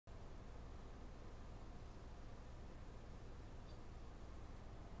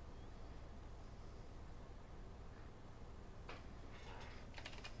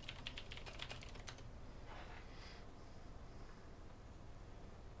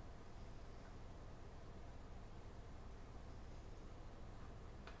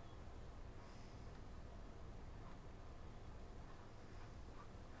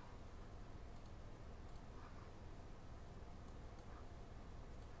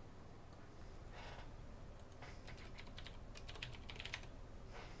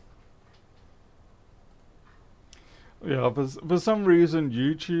Yeah, but for some reason,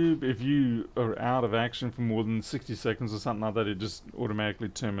 YouTube, if you are out of action for more than 60 seconds or something like that, it just automatically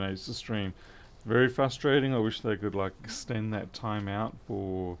terminates the stream. Very frustrating. I wish they could like extend that time out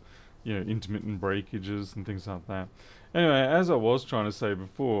for, intermittent breakages and things like that. Anyway, as I was trying to say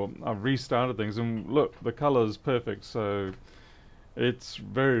before, I've restarted things and look, the color is perfect. So it's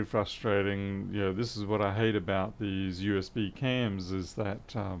very frustrating. This is what I hate about these USB cams is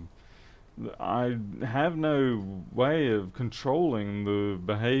that I have no way of controlling the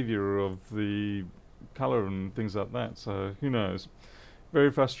behavior of the color and things like that. So who knows?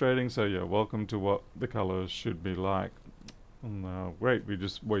 Very frustrating. So yeah, welcome to what the color should be like. And, great, we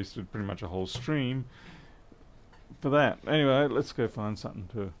just wasted pretty much a whole stream for that. Anyway, let's go find something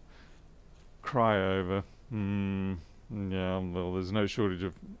to cry over. Yeah, well, there's no shortage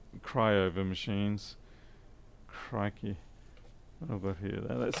of cry over machines. Crikey. What have I got here?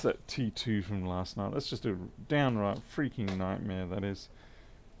 That's that T2 from last night. That's just a downright freaking nightmare, that is.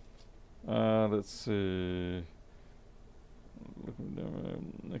 Let's see.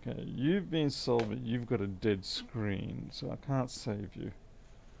 Okay, you've been sold, but you've got a dead screen, so I can't save you.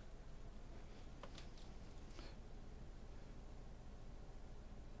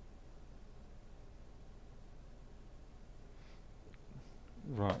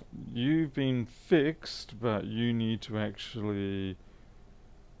 Right, you've been fixed, but you need to actually...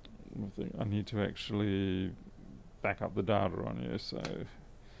 I need to actually back up the data on you, so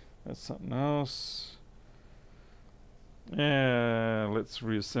that's something else. Yeah, let's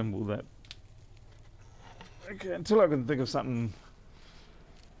reassemble that. Okay, until I can think of something.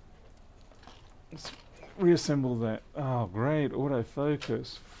 Let's reassemble that. Oh, great,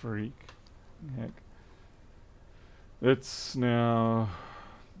 autofocus, freak. Heck. It's now...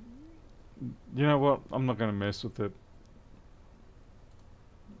 You know what? I'm not going to mess with it.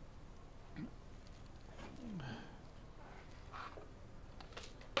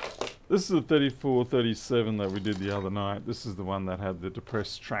 This is the 3437 that we did the other night. This is the one that had the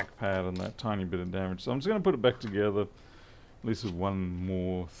depressed trackpad and that tiny bit of damage. So I'm just going to put it back together, at least with one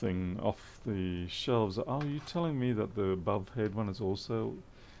more thing off the shelves. Oh, you're telling me that the above head one is also...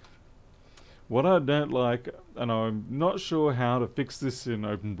 What I don't like, and I'm not sure how to fix this in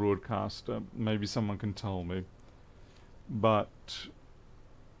Open Broadcaster, maybe someone can tell me, but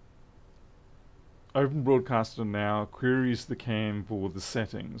Open Broadcaster now queries the cam for the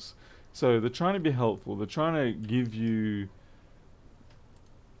settings. So they're trying to be helpful. They're trying to give you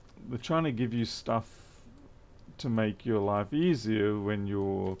stuff to make your life easier when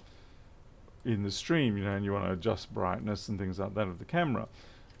you're in the stream, and you want to adjust brightness and things like that of the camera.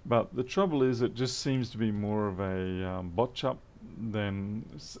 But the trouble is, it just seems to be more of a botch up than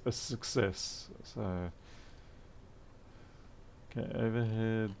a success. So, okay,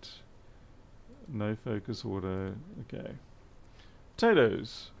 overhead, no focus auto. Okay,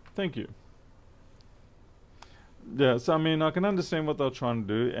 potatoes. Thank you. Yeah, so I mean, I can understand what they're trying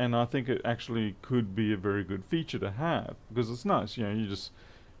to do, and I think it actually could be a very good feature to have because it's nice. You just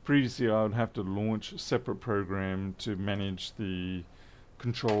previously I would have to launch a separate program to manage the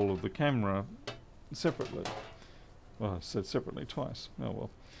control of the camera separately. Well, I said separately twice. Oh well.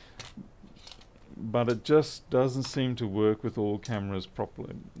 But it just doesn't seem to work with all cameras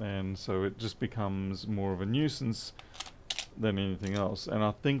properly, and so it just becomes more of a nuisance than anything else. And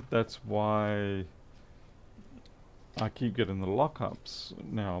I think that's why I keep getting the lockups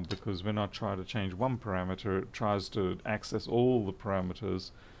now, because when I try to change one parameter, it tries to access all the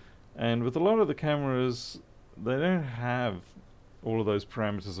parameters. And with a lot of the cameras, they don't have all of those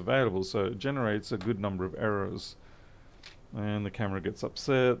parameters available, so it generates a good number of errors. And the camera gets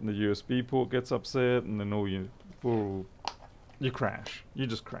upset, and the USB port gets upset, and then you crash. You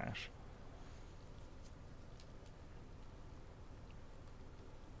just crash.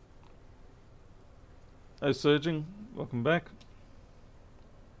 Hey Surging, welcome back.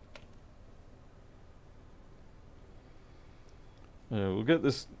 Yeah, we'll get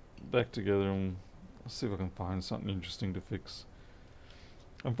this back together and see if I can find something interesting to fix.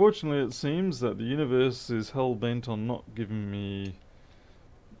 Unfortunately, it seems that the universe is hell-bent on not giving me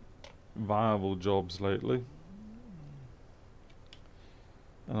viable jobs lately.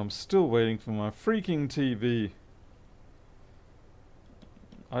 And I'm still waiting for my freaking TV.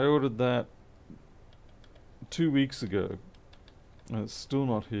 I ordered that 2 weeks ago, and it's still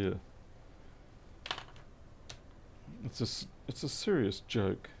not here. It's a serious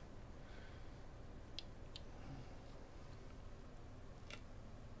joke.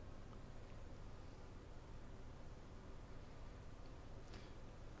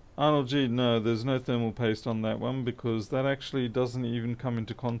 Arnold G, no, there's no thermal paste on that one because that actually doesn't even come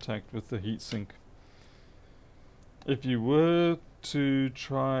into contact with the heatsink. If you were to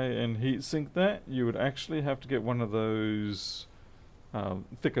try and heatsink that, you would actually have to get one of those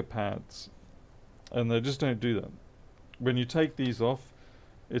thicker pads, and they just don't do that. When you take these off,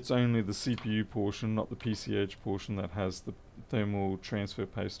 it's only the CPU portion, not the PCH portion, that has the thermal transfer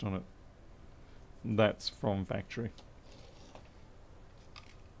paste on it. That's from factory.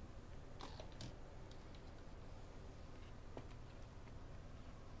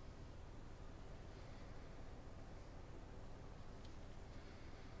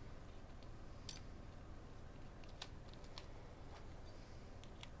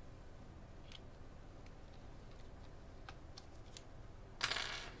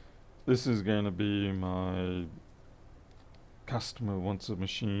 This is going to be my customer wants a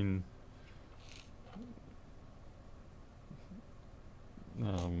machine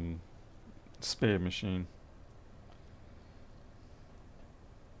spare machine.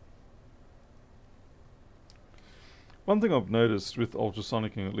 One thing I've noticed with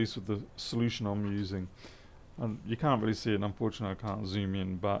ultrasonicing, at least with the solution I'm using, and you can't really see it, unfortunately I can't zoom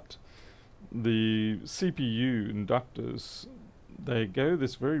in, but the CPU inductors, they go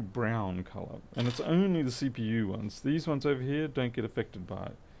this very brown color, and it's only the CPU ones. These ones over here don't get affected by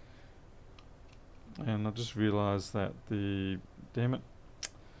it. And I just realized that damn it,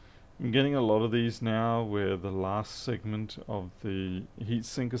 I'm getting a lot of these now where the last segment of the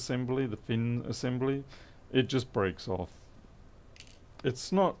heatsink assembly, the fin assembly, it just breaks off.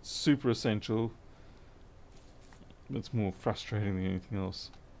 It's not super essential, it's more frustrating than anything else.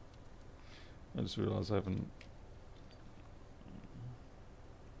 I just realized I haven't.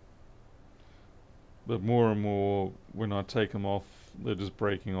 But more and more, when I take them off, they're just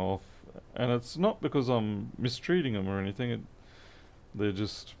breaking off. And it's not because I'm mistreating them or anything. They're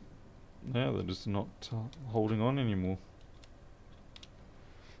just not holding on anymore.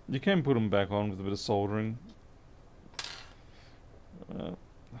 You can put them back on with a bit of soldering. I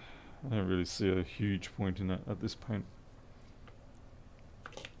don't really see a huge point in it at this point.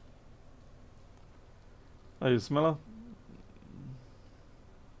 Hey, Smeller.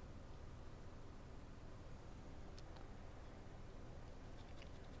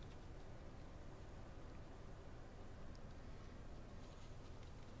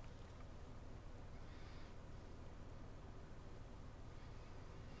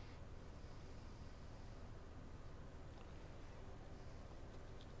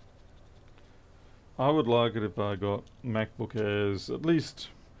 I would like it if I got MacBook Airs. At least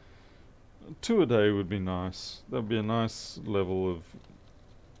 2 a day would be nice. That would be a nice level of,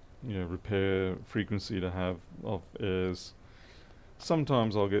 repair frequency to have of Airs.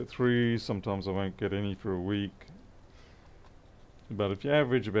 Sometimes I'll get 3, sometimes I won't get any for a week. But if you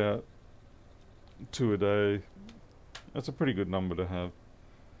average about 2 a day, that's a pretty good number to have.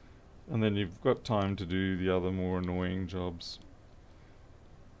 And then you've got time to do the other more annoying jobs.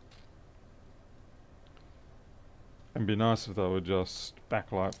 It'd be nice if they were just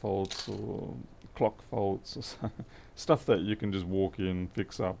backlight faults or clock faults or stuff that you can just walk in,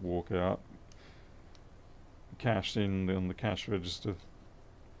 fix up, walk out, cash in on the cash register.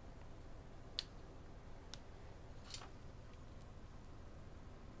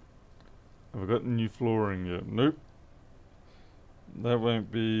 Have I got new flooring yet? Nope. That won't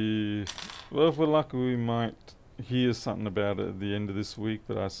be... Well, if we're lucky we might hear something about it at the end of this week,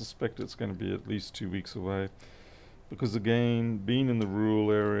 but I suspect it's going to be at least 2 weeks away. Because again, being in the rural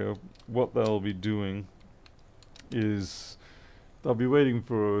area, what they'll be doing is they'll be waiting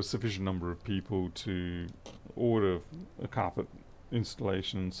for a sufficient number of people to order a carpet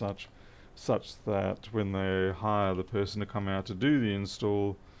installation and such that when they hire the person to come out to do the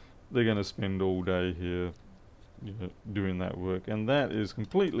install, they're going to spend all day here, doing that work. And that is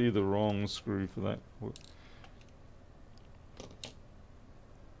completely the wrong screw for that work.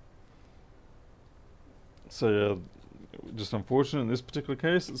 So yeah, just unfortunate in this particular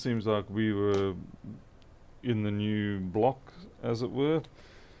case. It seems like we were in the new block, as it were,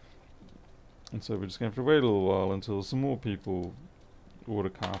 and so we're just going to have to wait a little while until some more people order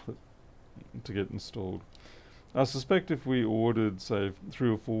carpet to get installed. I suspect if we ordered, say, 3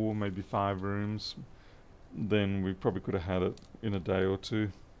 or 4, maybe 5 rooms, then we probably could have had it in a day or 2.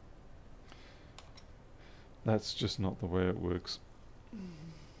 That's just not the way it works.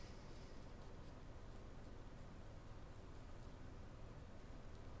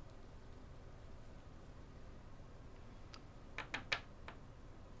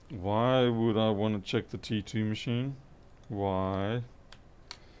 Why would I want to check the T2 machine? Why?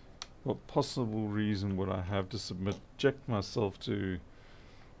 What possible reason would I have to subject myself to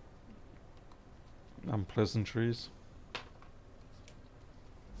unpleasantries?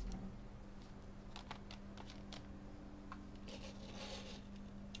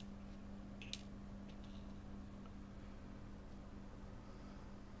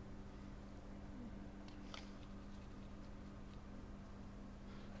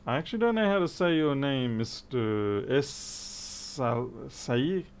 I actually don't know how to say your name, Mr.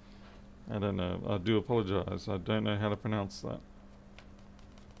 Saïr. I don't know. I do apologize. I don't know how to pronounce that.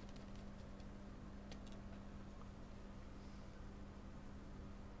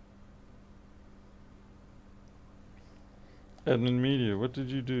 Admin Media, what did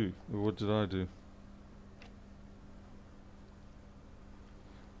you do? Or what did I do?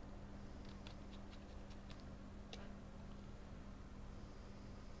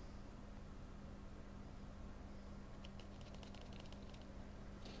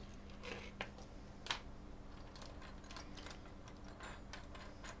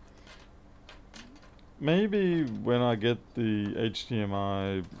 Maybe when I get the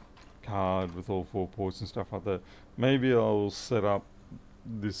HDMI card with all 4 ports and stuff like that, maybe I'll set up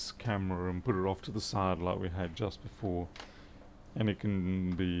this camera and put it off to the side like we had just before, and it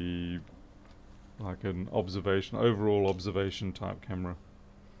can be like an overall observation type camera.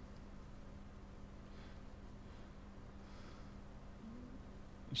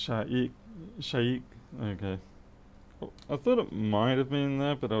 Shaik, Shaik, okay. I thought it might have been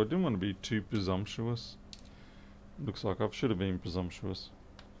that, but I didn't want to be too presumptuous. Looks like I should have been presumptuous.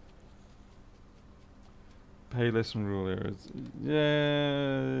 Pay less in rural areas.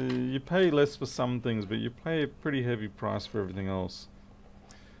 Yeah, you pay less for some things, but you pay a pretty heavy price for everything else.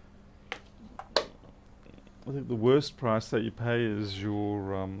 I think the worst price that you pay is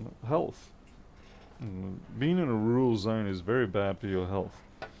your health. Being in a rural zone is very bad for your health.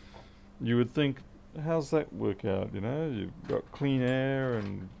 You would think, how's that work out? You know, you've got clean air,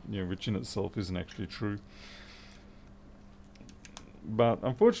 and which in itself isn't actually true. But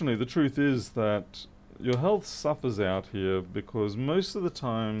unfortunately, the truth is that your health suffers out here because most of the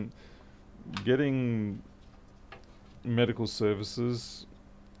time, getting medical services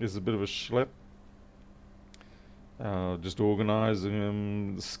is a bit of a schlep. Just organising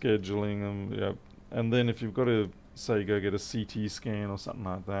them, scheduling them, yeah. And then if you've got to, say, go get a CT scan or something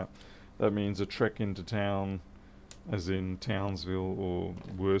like that, that means a trek into town, as in Townsville or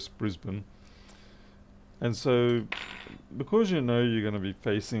worse, Brisbane. And so, because you know you're going to be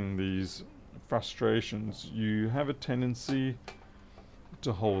facing these frustrations, you have a tendency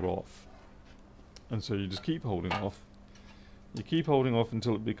to hold off. And so you just keep holding off. You keep holding off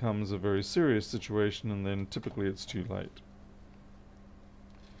until it becomes a very serious situation, and then typically it's too late.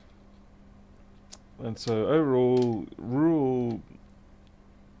 And so overall, rural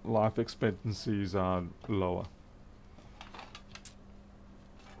life expectancies are lower.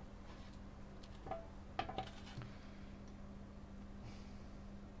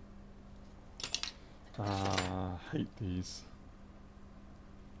 Hate these.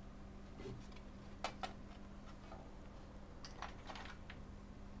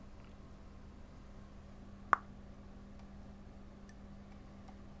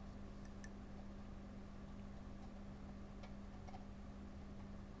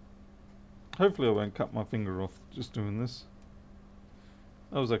 Hopefully I won't cut my finger off just doing this.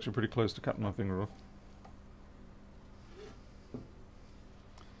 I was actually pretty close to cutting my finger off.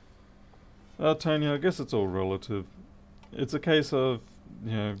 Tony, I guess it's all relative. It's a case of,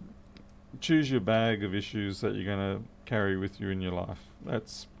 choose your bag of issues that you're going to carry with you in your life.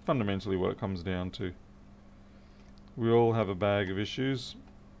 That's fundamentally what it comes down to. We all have a bag of issues,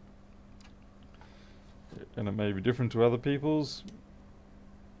 and it may be different to other people's,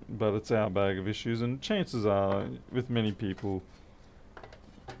 but it's our bag of issues, and chances are, with many people,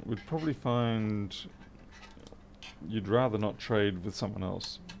 we'd probably find you'd rather not trade with someone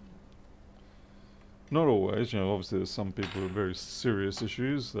else. Not always, obviously there's some people with very serious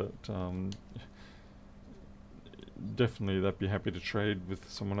issues that definitely they'd be happy to trade with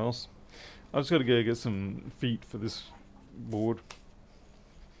someone else. I've just got to go get some feet for this board.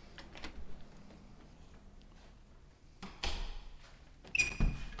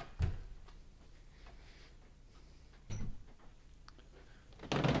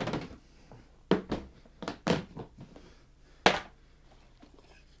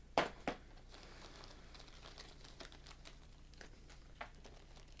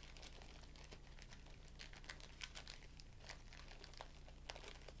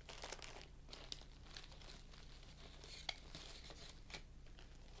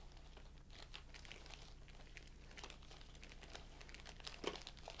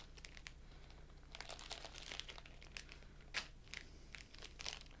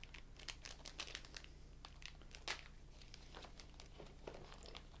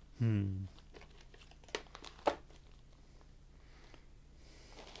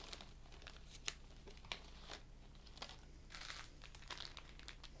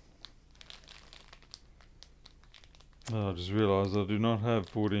 Oh, I just realised I do not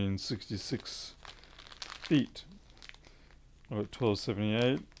have 1466 feet. I've got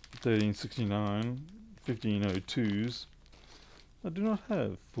 1278, 1369, 1502s. I do not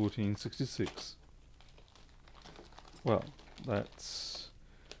have 1466. Well, that's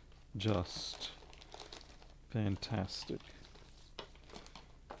just fantastic.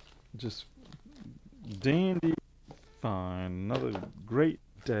 Just dandy fine. Another great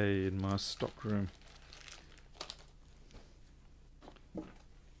day in my stockroom.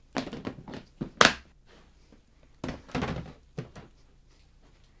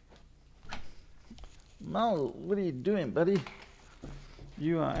 Mo, what are you doing, buddy?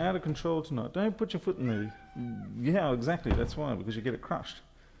 You are out of control tonight. Don't put your foot in there. Yeah, exactly. That's why, because you get it crushed.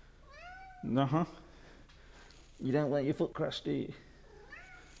 Uh-huh. You don't want your foot crushed, do you?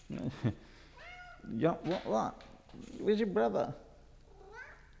 Yeah, what? Where's your brother?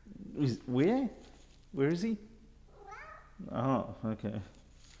 Where? Where is he? Oh, okay.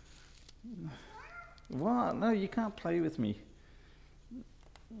 What? No, you can't play with me.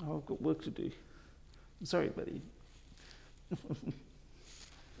 I've got work to do. Sorry, buddy.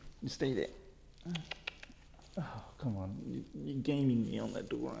 You stay there. Oh, come on. You're gaming me on that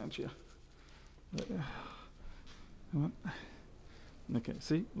door, aren't you? Come on. Okay,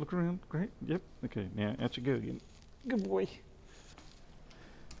 see? Look around. Great. Yep. Okay, now out you go again. Good boy.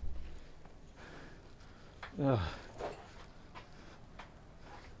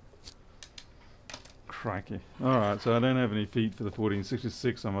 Crikey. Alright, so I don't have any feet for the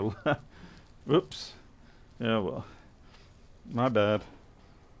 1466. I'm a... Whoops. Yeah, well. My bad.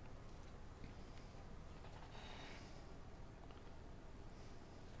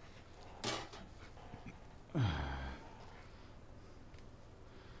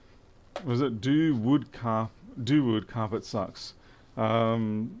 Was it do wood carpet sucks?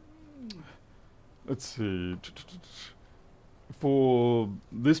 Let's see. For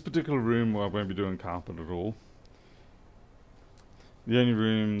this particular room, I won't be doing carpet at all. The only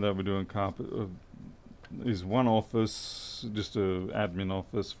room that we're doing carpet is one office, just a admin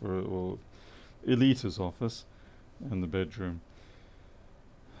office or Elita's office, and the bedroom.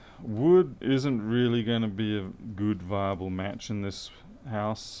 Wood isn't really going to be a good viable match in this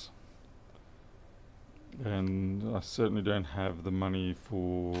house, and I certainly don't have the money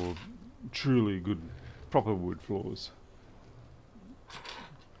for truly good, proper wood floors.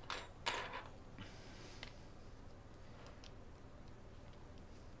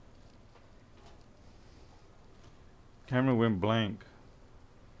 Camera went blank.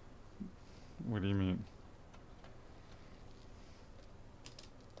 What do you mean?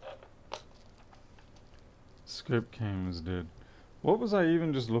 Scope cam is dead. What was I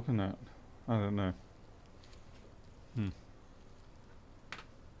even just looking at? I don't know.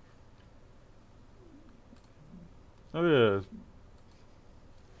 Oh yeah.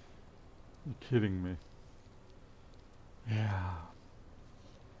 You're kidding me. Yeah.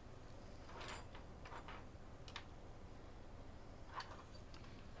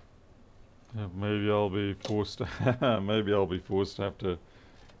 Yeah, maybe I'll be forced to have to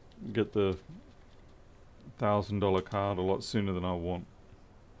get the $1,000 card a lot sooner than I want.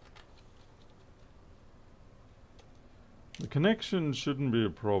 The connection shouldn't be a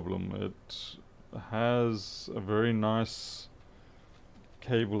problem. It has a very nice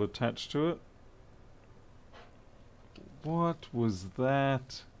cable attached to it. What was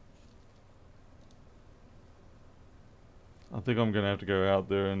that? I think I'm gonna have to go out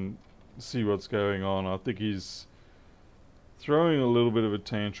there and see what's going on. I think he's throwing a little bit of a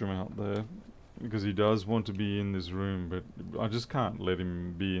tantrum out there because he does want to be in this room, but I just can't let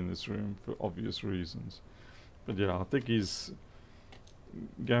him be in this room for obvious reasons. But yeah, I think he's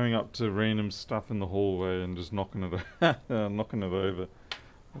going up to random stuff in the hallway and just knocking it knocking it over.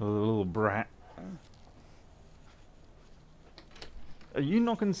 A little brat. Are you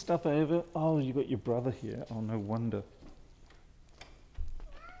knocking stuff over? Oh, you got your brother here. Oh, no wonder.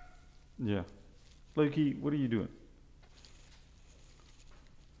 Yeah. Loki, what are you doing?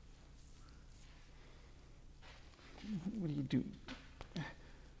 What are you doing?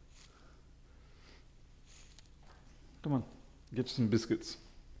 Come on, get some biscuits.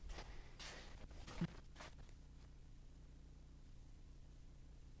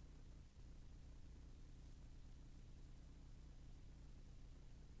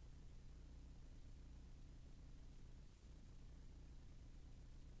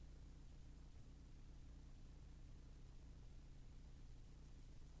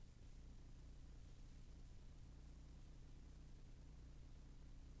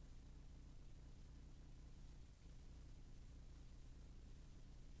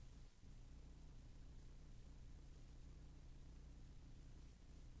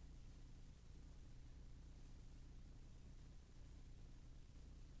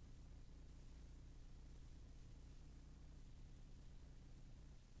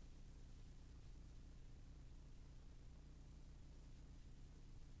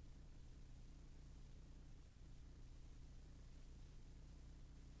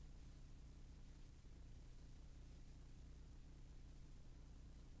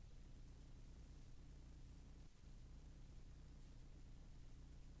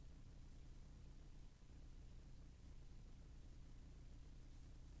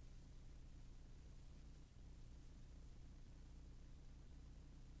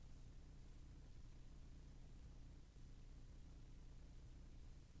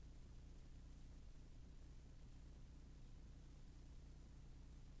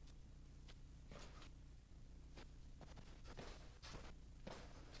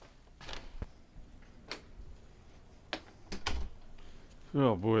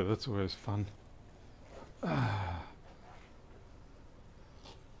 Oh boy, that's always fun. Ah,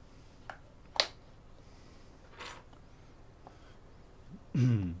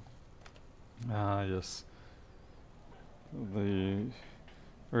 yes. The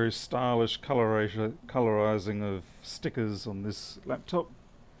very stylish colorizing of stickers on this laptop.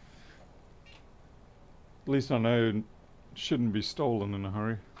 At least I know it shouldn't be stolen in a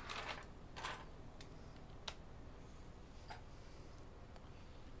hurry.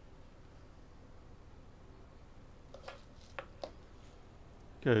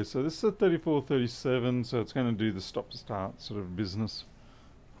 Okay, so this is a 3437, so it's going to do the stop-start sort of business.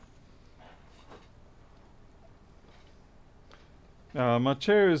 My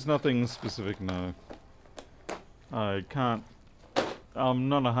chair is nothing specific, no. I'm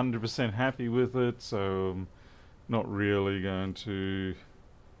not 100% happy with it, so I'm not really going to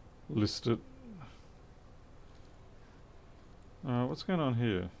list it. What's going on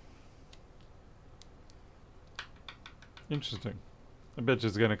here? Interesting. I bet you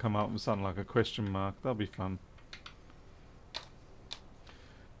it's going to come up with something like a question mark. That'll be fun.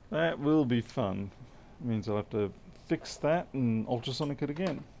 That will be fun. It means I'll have to fix that and ultrasonic it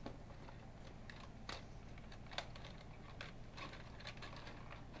again.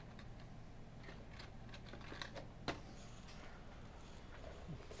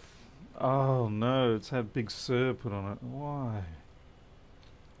 Oh no, it's had Big Sur put on it. Why?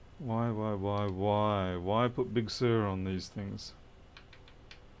 Why put Big Sur on these things?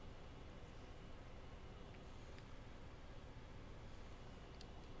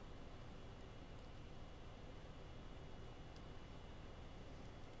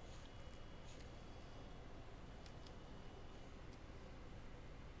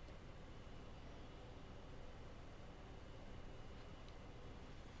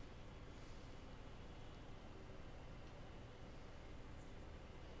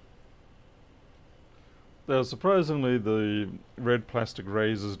 Surprisingly, the red plastic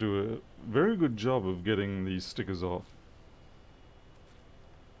razors do a very good job of getting these stickers off.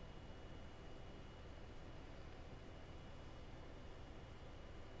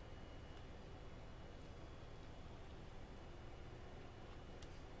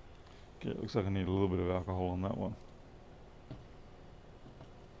 Okay, it looks like I need a little bit of alcohol on that one.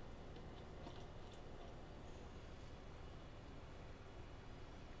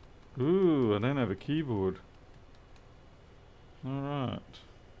 Ooh, I don't have a keyboard. Alright.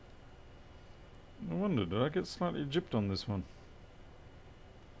 I wonder, did I get slightly gypped on this one?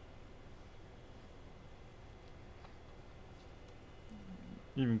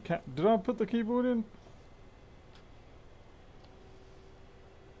 Did I put the keyboard in?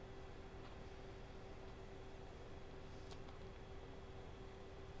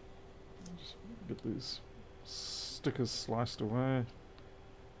 Just get these stickers sliced away.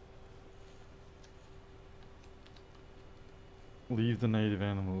 Leave the native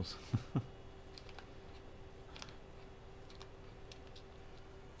animals.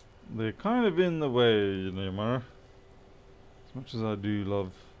 They're kind of in the way, you know, Mara. As much as I do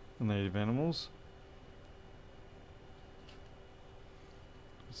love the native animals.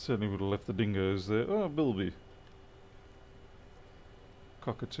 Certainly would have left the dingoes there. Oh, bilby.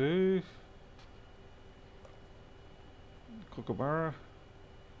 Cockatoo. Kookaburra.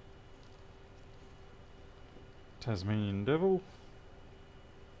 Tasmanian devil.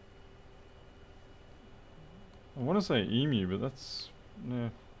 I want to say emu, but that's... yeah.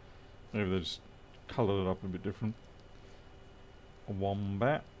 Maybe they just coloured it up a bit different. A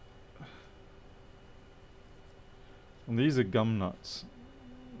wombat. And these are gum nuts.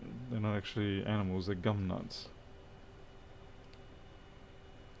 They're not actually animals, they're gum nuts.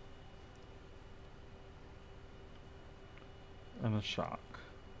 And a shark.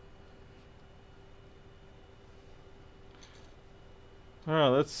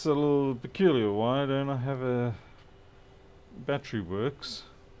 Alright, that's a little peculiar. Why don't I have a battery works?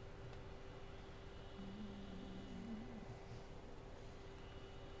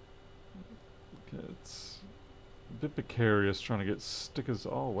 Okay, it's a bit precarious trying to get stickers.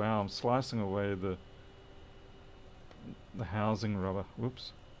 Oh wow, I'm slicing away the housing rubber.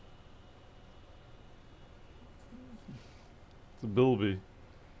 Whoops. It's a bilby.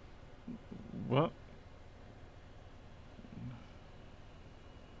 What?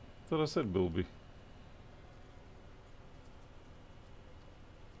 I thought I said bilby.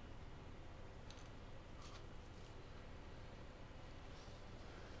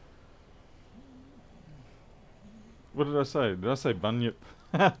 What did I say? Did I say bunyip?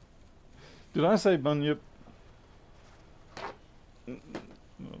 Did I say bunyip? I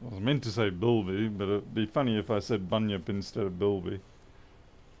was meant to say bilby, but it'd be funny if I said bunyip instead of bilby.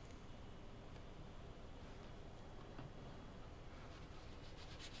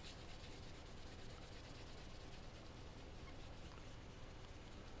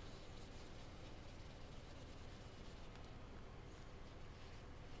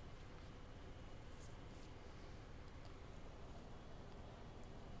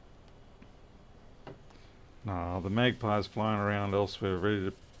 Ah, the magpies flying around elsewhere, ready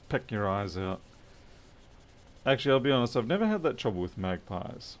to peck your eyes out. Actually, I'll be honest, I've never had that trouble with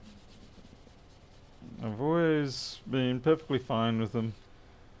magpies. I've always been perfectly fine with them.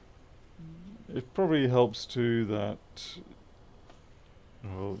 It probably helps too that,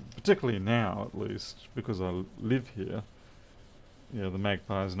 well, particularly now at least, because I live here, you know, the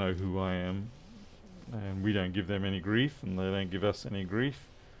magpies know who I am, and we don't give them any grief, and they don't give us any grief.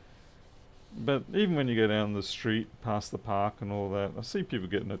 But even when you go down the street, past the park and all that, I see people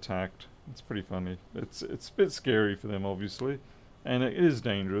getting attacked. It's pretty funny. It's a bit scary for them, obviously, and it is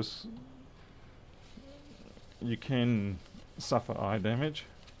dangerous. You can suffer eye damage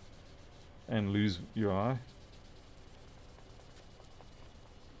and lose your eye.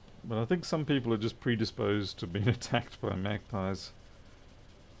 But I think some people are just predisposed to being attacked by magpies.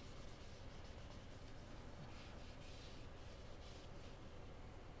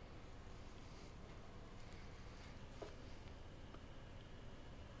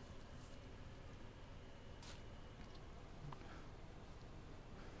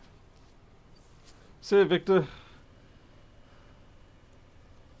 See you, Victor.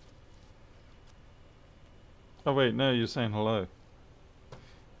 Oh wait, no, you're saying hello.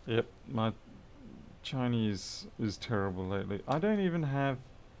 Yep, my Chinese is terrible lately. I don't even have...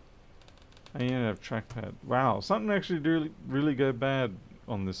 I even have trackpad. Wow, something actually did really go bad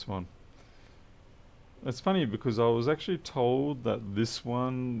on this one. It's funny because I was actually told that this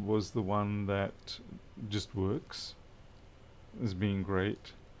one was the one that just works as being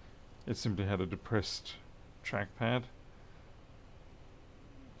great. It simply had a depressed trackpad.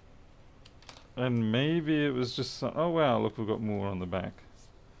 And maybe it was just oh wow, look, we've got more on the back.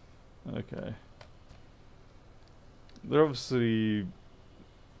 Okay. They're obviously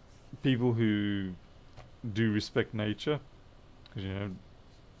people who do respect nature, because, you know,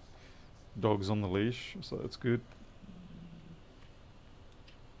 dogs on the leash, so that's good.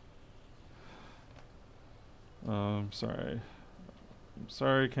 Sorry. I'm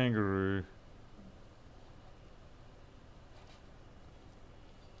sorry, kangaroo.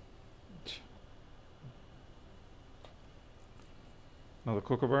 Another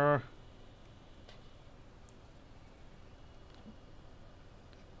kookaburra.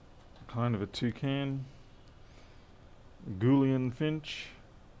 Kind of a toucan. Gouldian finch.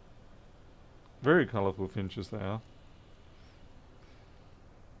 Very colourful finches they are.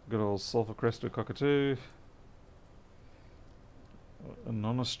 Good old sulphur-crested cockatoo. A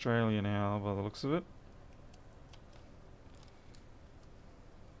non-Australian owl by the looks of it.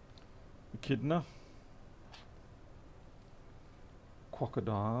 Echidna.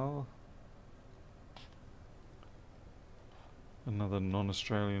 Crocodile. Another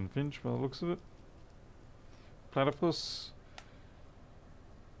non-Australian finch by the looks of it. Platypus.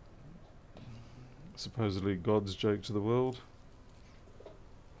 Supposedly God's joke to the world.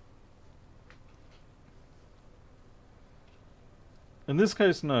 In this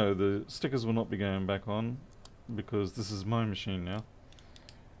case, no, the stickers will not be going back on because this is my machine now.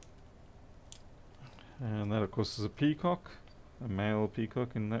 And that, of course, is a peacock, a male peacock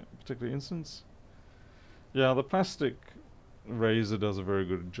in that particular instance. Yeah, the plastic razor does a very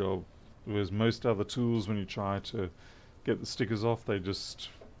good job, whereas most other tools, when you try to get the stickers off, they just,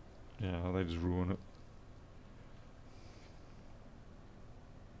 yeah, they just ruin it.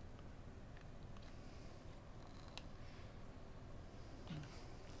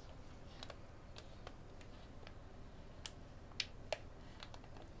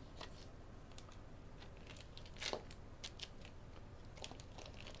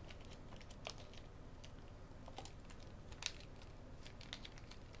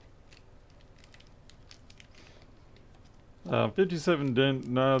 Uh, 57 dent.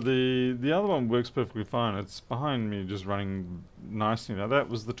 No, the other one works perfectly fine. It's behind me, just running nicely now. That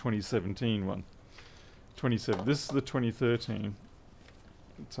was the 2017 one. 27. This is the 2013.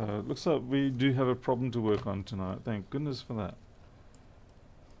 So it looks like we do have a problem to work on tonight. Thank goodness for that.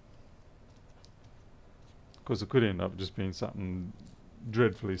 Of course, it could end up just being something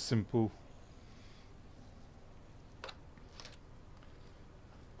dreadfully simple.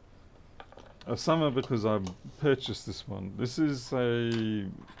 Summer, because I purchased this one. This is a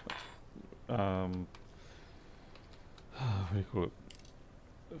what do you call it?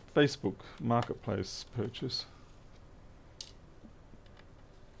 Facebook Marketplace purchase.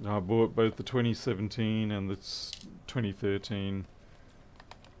 I bought both the 2017 and the 2013.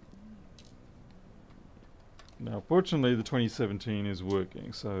 Now, fortunately, the 2017 is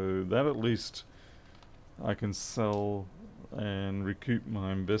working, so that at least I can sell and recoup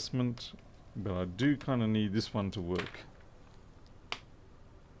my investment. But I do kind of need this one to work.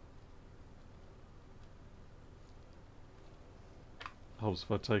 Helps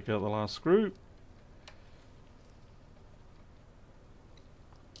if I take out the last screw.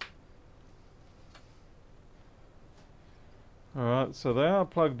 Alright, so they are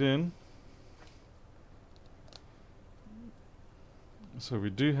plugged in. So we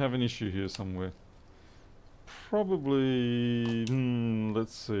do have an issue here somewhere. Probably,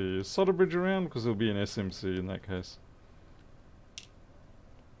 let's see, a solder bridge around, because there'll be an SMC in that case.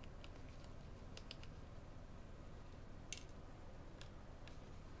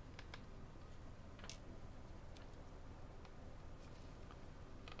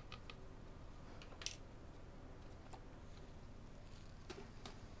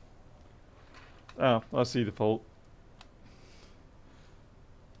 Ah, I see the fault.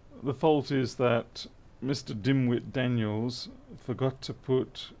 The fault is that Mr. Dimwit Daniels forgot to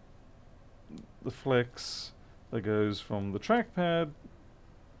put the flex that goes from the trackpad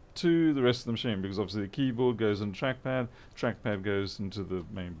to the rest of the machine, because obviously the keyboard goes on the trackpad goes into the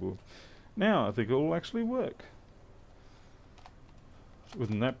main board. Now I think it will actually work.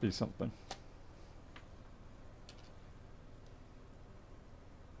 Wouldn't that be something?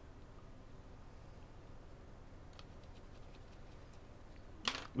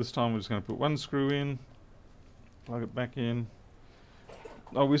 This time we're just going to put one screw in, plug it back in.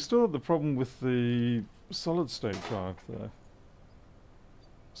 Oh, we still have the problem with the solid state drive there.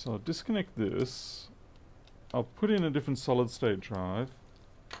 So I'll disconnect this. I'll put in a different solid state drive.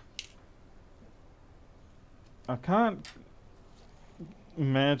 I can't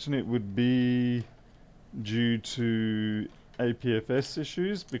imagine it would be due to APFS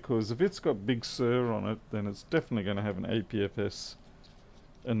issues, because if it's got Big Sur on it, then it's definitely going to have an APFS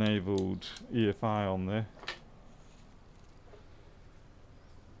enabled EFI on there.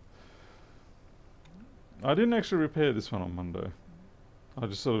 I didn't actually repair this one on Monday. I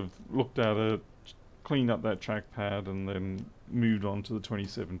just sort of looked at it, cleaned up that trackpad, and then moved on to the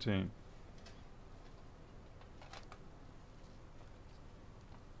 2017.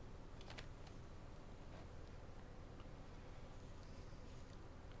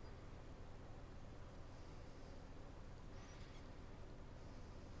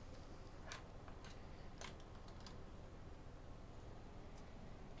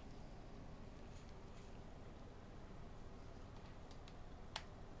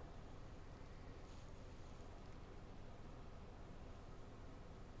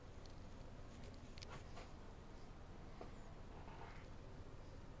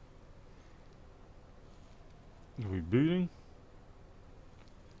 Are we booting?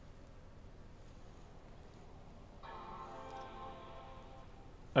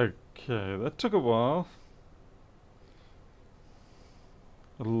 Okay, that took a while.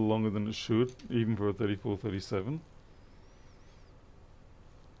 A little longer than it should, even for a 3437.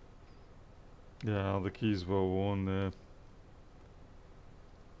 Yeah, the key's well worn there.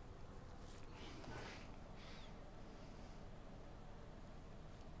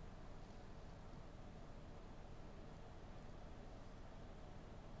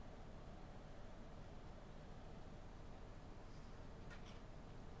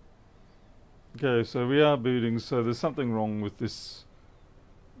 Okay, so we are booting, so there's something wrong with this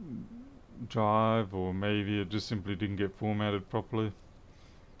drive, or maybe it just simply didn't get formatted properly.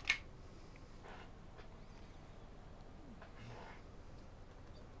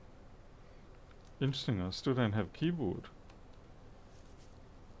 Interesting, I still don't have keyboard.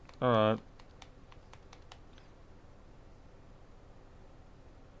 Alright.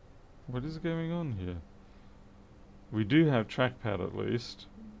 What is going on here? We do have trackpad at least,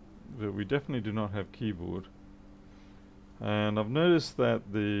 but we definitely do not have keyboard. And I've noticed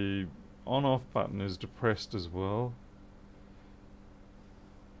that the on-off button is depressed as well.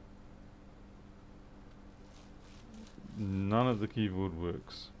 None of the keyboard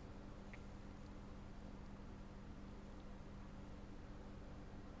works.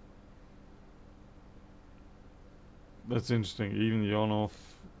 That's interesting, even the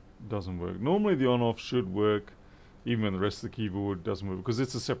on-off doesn't work. Normally the on-off should work even when the rest of the keyboard doesn't work, because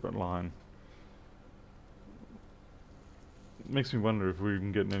it's a separate line. It makes me wonder if we're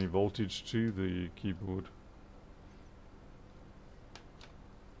even getting any voltage to the keyboard.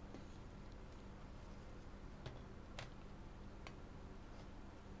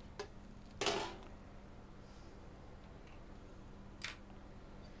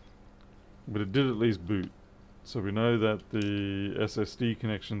 But it did at least boot. So we know that the SSD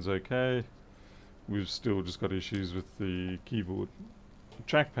connection's okay. We've still just got issues with the keyboard. The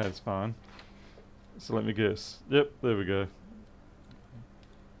trackpad's fine. So let me guess. Yep, there we go.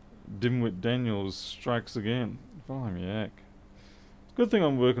 Dimwit Daniels strikes again. Blimey heck. Good thing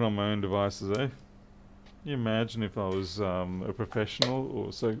I'm working on my own devices, eh? you imagine if I was a professional,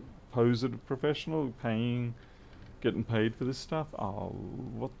 or supposed professional, getting paid for this stuff? Oh,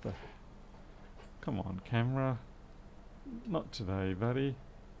 what the... Come on, camera. Not today, buddy.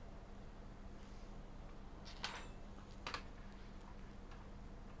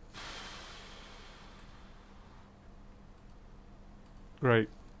 Great.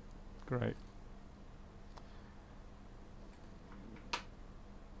 Great.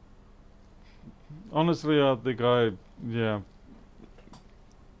 Honestly, I think yeah,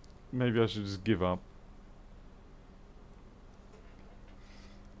 maybe I should just give up.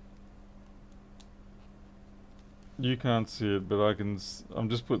 You can't see it, but I'm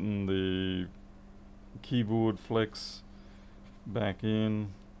just putting the keyboard flex back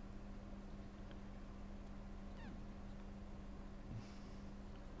in.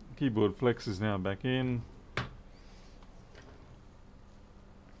 Keyboard flex is now back in.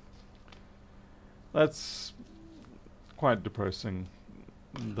 That's quite depressing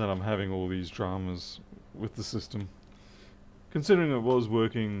that I'm having all these dramas with the system, considering it was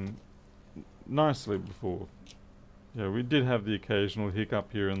working nicely before. Yeah, we did have the occasional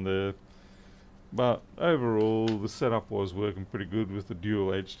hiccup here and there, but overall the setup was working pretty good with the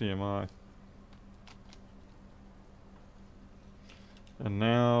dual HDMI. And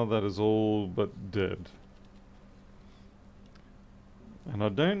now that is all but dead. And I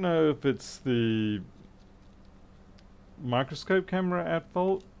don't know if it's the microscope camera at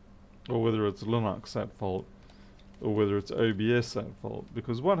fault, or whether it's Linux at fault, or whether it's OBS at fault.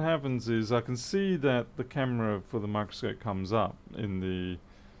 Because what happens is I can see that the camera for the microscope comes up in the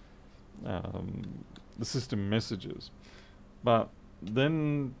system messages, but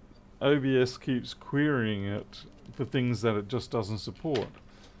then OBS keeps querying it for things that it just doesn't support.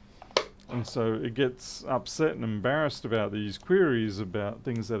 And so it gets upset and embarrassed about these queries about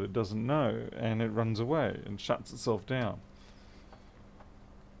things that it doesn't know, and it runs away and shuts itself down.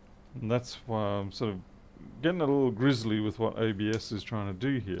 And that's why I'm sort of getting a little grizzly with what OBS is trying to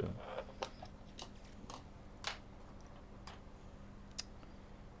do here.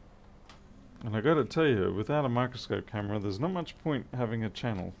 And I gotta tell you, without a microscope camera, there's not much point having a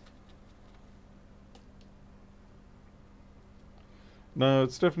channel. No,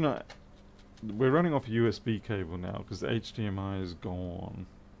 it's definitely not. We're running off a USB cable now because the HDMI is gone.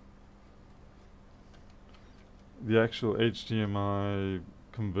 The actual HDMI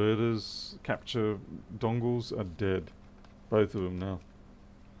converters, capture dongles are dead. Both of them now.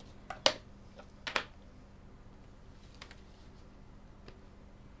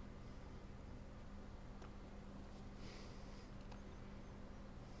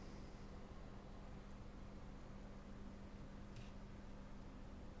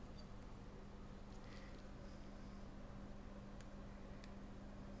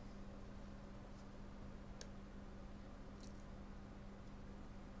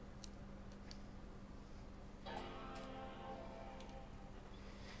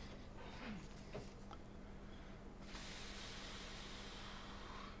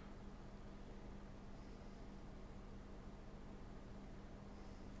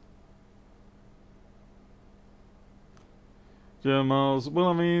 Yeah, Miles. Well,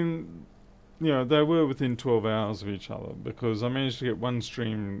 I mean, you know, they were within 12 hours of each other because I managed to get one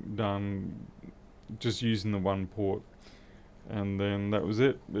stream done just using the one port, and then that was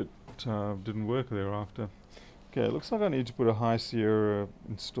it. It didn't work thereafter. Okay, it looks like I need to put a High Sierra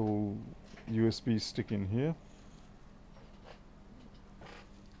install USB stick in here.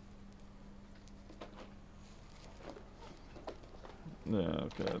 Yeah,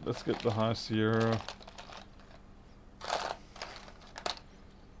 okay, let's get the High Sierra.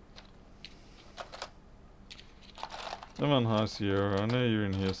 Come on, High Sierra, I know you're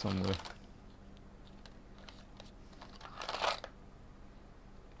in here somewhere.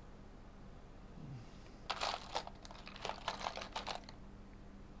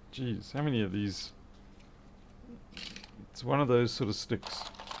 Jeez, how many of these? It's one of those sort of sticks.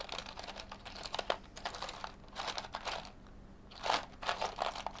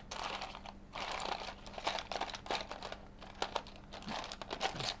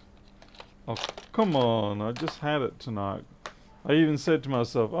 Oh, come on, I just had it tonight. I even said to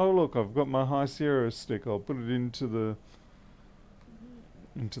myself, oh look, I've got my High Sierra stick, I'll put it into the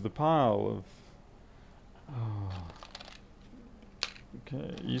pile of... Oh.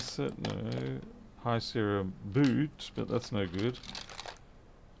 Okay, ESET, no. High Sierra boot, but that's no good.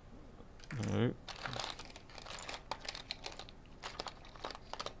 No.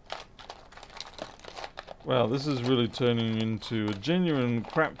 Wow, this is really turning into a genuine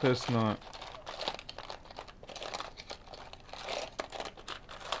crap fest night.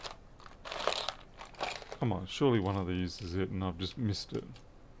 Surely one of these is it and I've just missed it.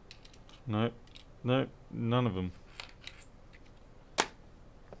 Nope. Nope. None of them.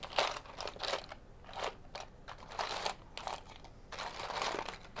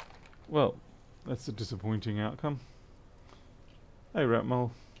 Well, that's a disappointing outcome. Hey,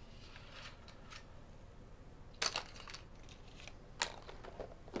 Ratmole.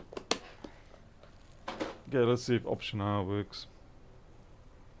 Okay, let's see if option R works.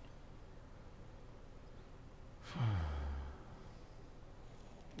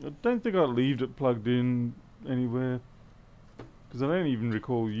 I don't think I left it plugged in anywhere, because I don't even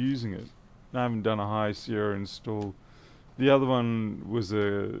recall using it. I haven't done a High Sierra install. The other one was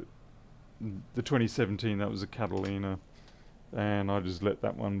the 2017, that was a Catalina, and I just let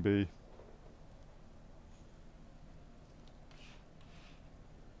that one be.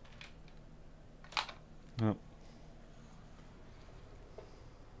 Yep.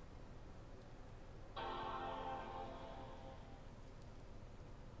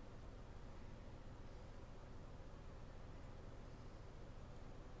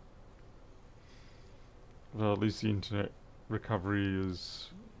 Well, at least the internet recovery is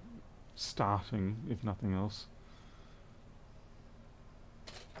starting, if nothing else.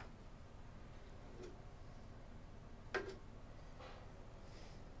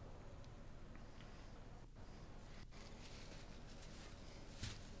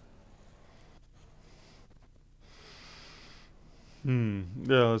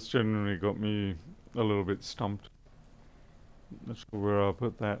 Yeah, that's generally got me a little bit stumped. Not sure where I'll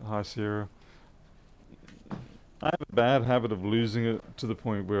put that High Sierra. I have a bad habit of losing it to the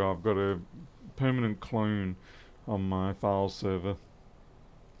point where I've got a permanent clone on my file server.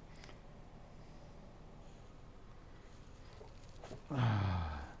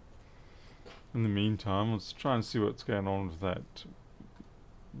 In the meantime, let's try and see what's going on with that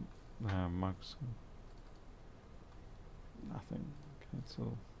microscope. Nothing.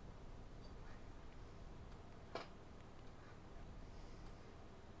 Cancel.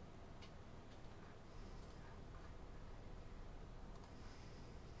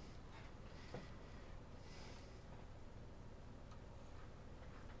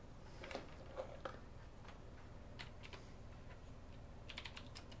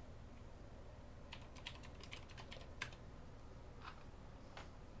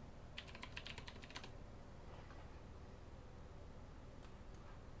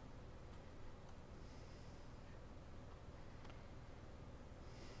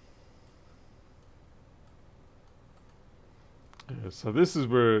 Yeah, so this is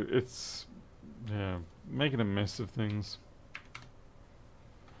where it's, making a mess of things.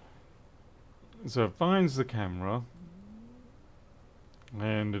 So it finds the camera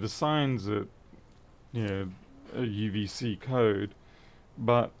and it assigns it, a UVC code,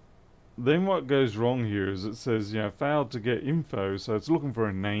 but then what goes wrong here is it says, failed to get info, so it's looking for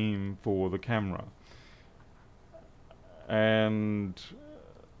a name for the camera. And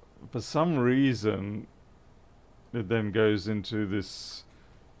for some reason, it then goes into this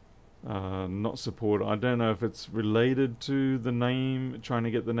not support. I don't know if it's related to the name, trying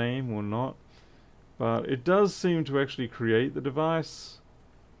to get the name or not, but it does seem to actually create the device,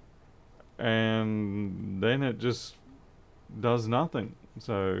 and then it just does nothing.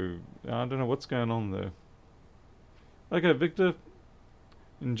 So I don't know what's going on there. Okay, Victor,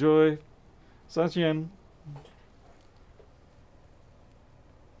 enjoy. Satyen.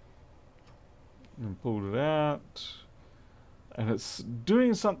 And pulled it out, and it's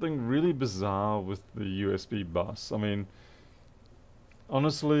doing something really bizarre with the USB bus. I mean,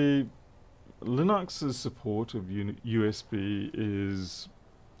 honestly, Linux's support of USB is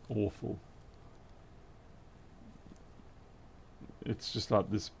awful. It's just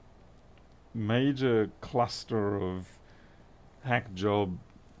like this major cluster of hack job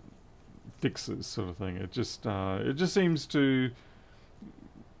fixes, sort of thing. It just seems to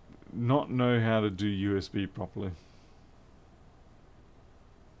not know how to do USB properly.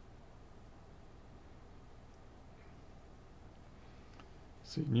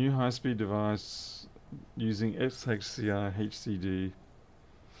 See, new high-speed device using XHCI HCD.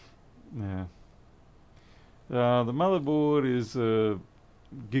 Yeah. The motherboard is a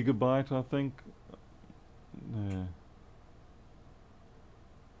gigabyte, I think. Yeah.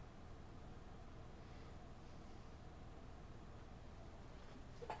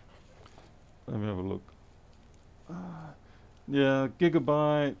 Let me have a look. Yeah,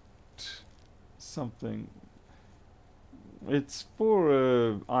 gigabyte something. It's for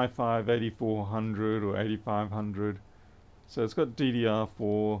a i5 8400 or 8500. So it's got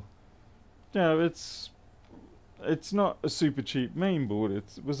DDR4. Yeah, it's not a super cheap mainboard.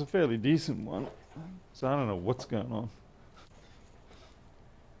 It was a fairly decent one. So I don't know what's going on.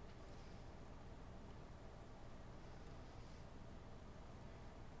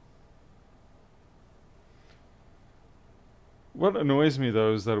 What annoys me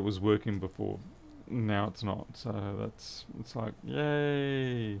though is that it was working before. Now it's not. So it's like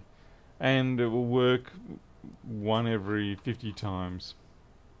yay, and it will work one every 50 times.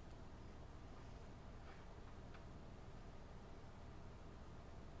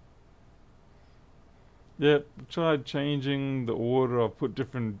 Yep, tried changing the order. I've put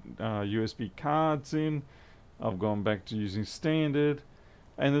different USB cards in. I've gone back to using standard.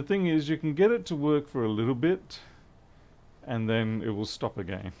 And the thing is, you can get it to work for a little bit, and then it will stop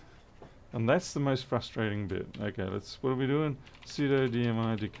again. And that's the most frustrating bit. Okay, what are we doing? Sudo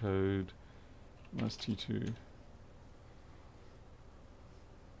DMI decode minus T2.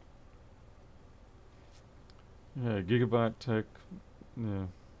 Yeah, gigabyte tech. Yeah.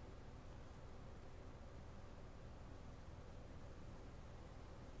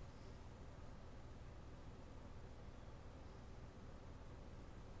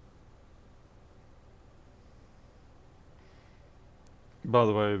 By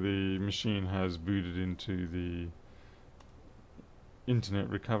the way, the machine has booted into the internet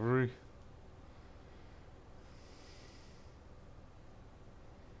recovery.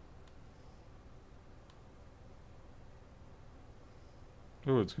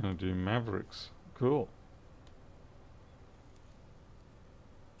 Oh, it's going to do Mavericks. Cool.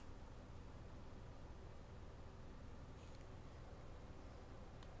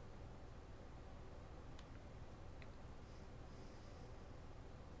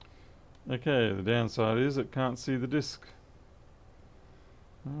 Okay, the downside is it can't see the disk.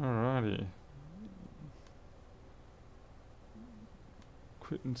 Alrighty.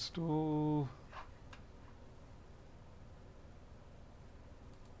 Quit install.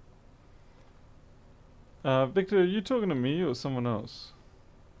 Victor, are you talking to me or someone else?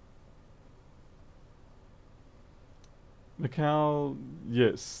 Mikal,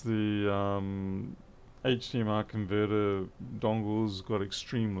 yes, the HDMI converter dongles got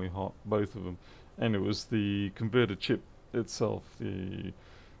extremely hot, both of them. And it was the converter chip itself, the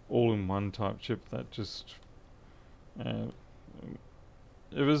all-in-one type chip that just... Uh,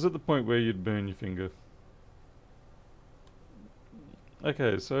 it was at the point where you'd burn your finger.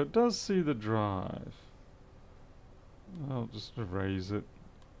 Okay, so it does see the drive. I'll just erase it.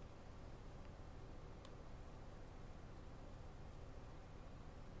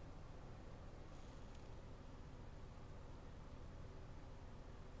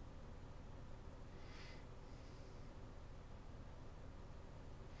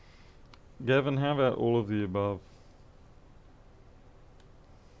 Gavin, how about all of the above?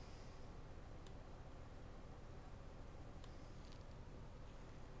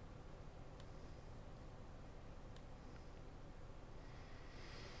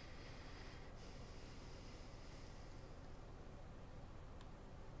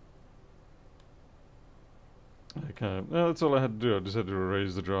 Okay, well, that's all I had to do. I just had to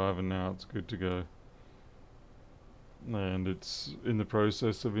erase the drive and now it's good to go. And it's in the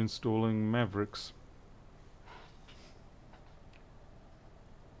process of installing Mavericks.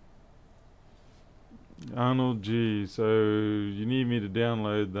 Arnold G, so you need me to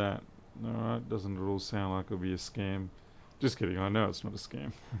download that. Alright, doesn't it all sound like it'll be a scam? Just kidding, I know it's not a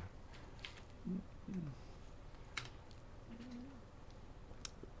scam.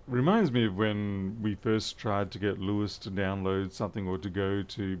 Reminds me of when we first tried to get Lewis to download something or to go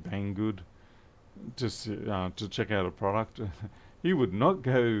to Banggood just to check out a product. He would not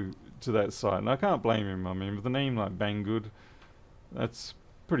go to that site, and I can't blame him. I mean, with a name like Banggood, that's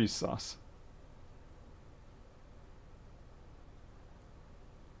pretty sus.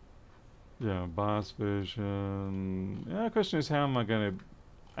 Yeah, BIOS version. Yeah, the question is how am I going to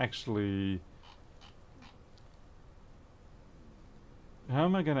actually... How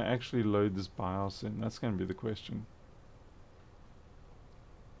am I going to actually load this BIOS in? That's going to be the question.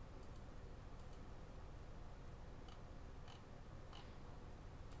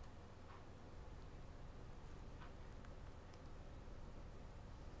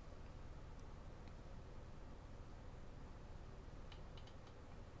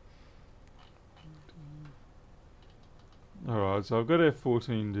 Alright, so I've got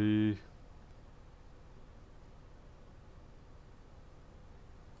F14D.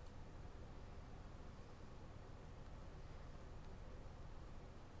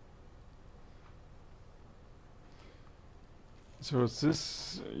 So it's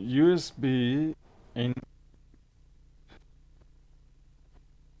this USB and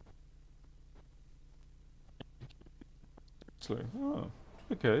oh,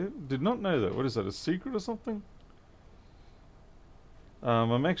 Okay, did not know that. What is that, a secret or something?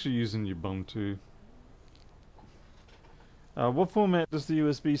 I'm actually using Ubuntu. What format does the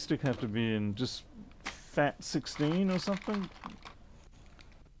USB stick have to be in? Just FAT16 or something?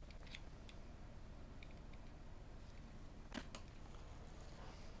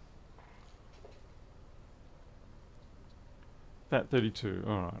 FAT32,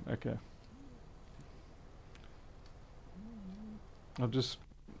 alright, okay. I'm just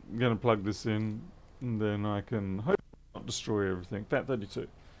gonna plug this in and then I can hopefully not destroy everything. FAT32.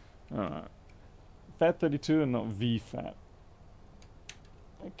 Alright. FAT32 and not VFAT.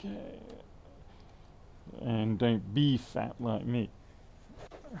 Okay. And don't be fat like me.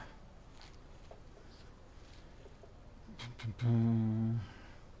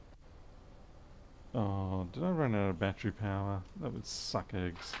 Oh, did I run out of battery power? That would suck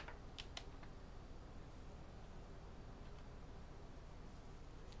eggs.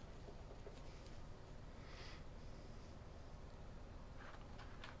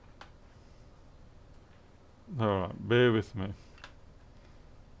 Alright, bear with me.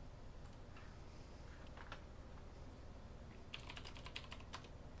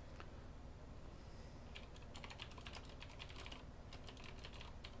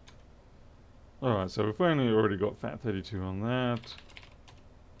 Alright, so we've only already got FAT32 on that.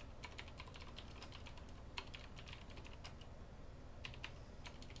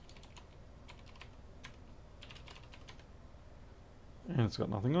 And it's got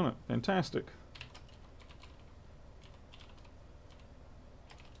nothing on it. Fantastic.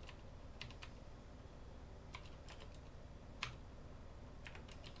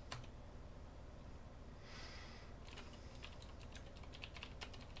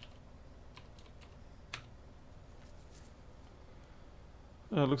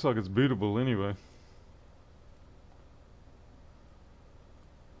 It looks like it's bootable anyway.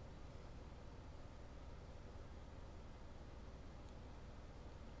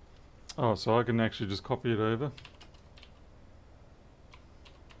 Oh, so I can actually just copy it over.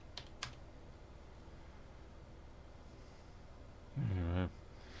 Anyway.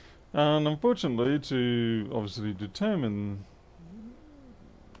 And unfortunately, to obviously determine...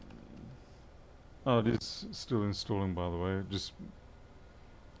 Oh, it is still installing, by the way. Just...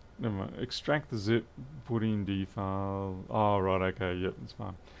 Never mind. Extract the zip, put in D file. Oh, right, okay, yep, it's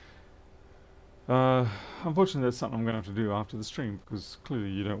fine. Unfortunately, that's something I'm going to have to do after the stream, because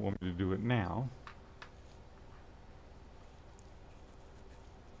clearly you don't want me to do it now.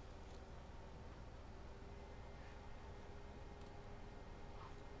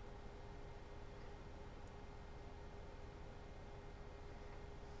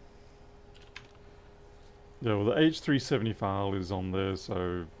 Yeah, well, the H370 file is on there,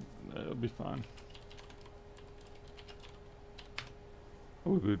 so it'll be fine.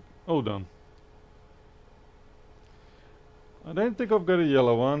 All good. All done. I don't think I've got a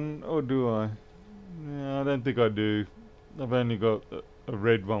yellow one, or do I? Yeah, I don't think I do. I've only got a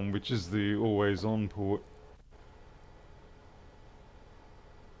red one, which is the always on port.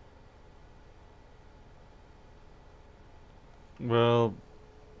 Well,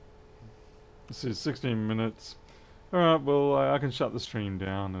 this is 16 minutes. Alright, well, I can shut the stream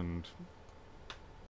down and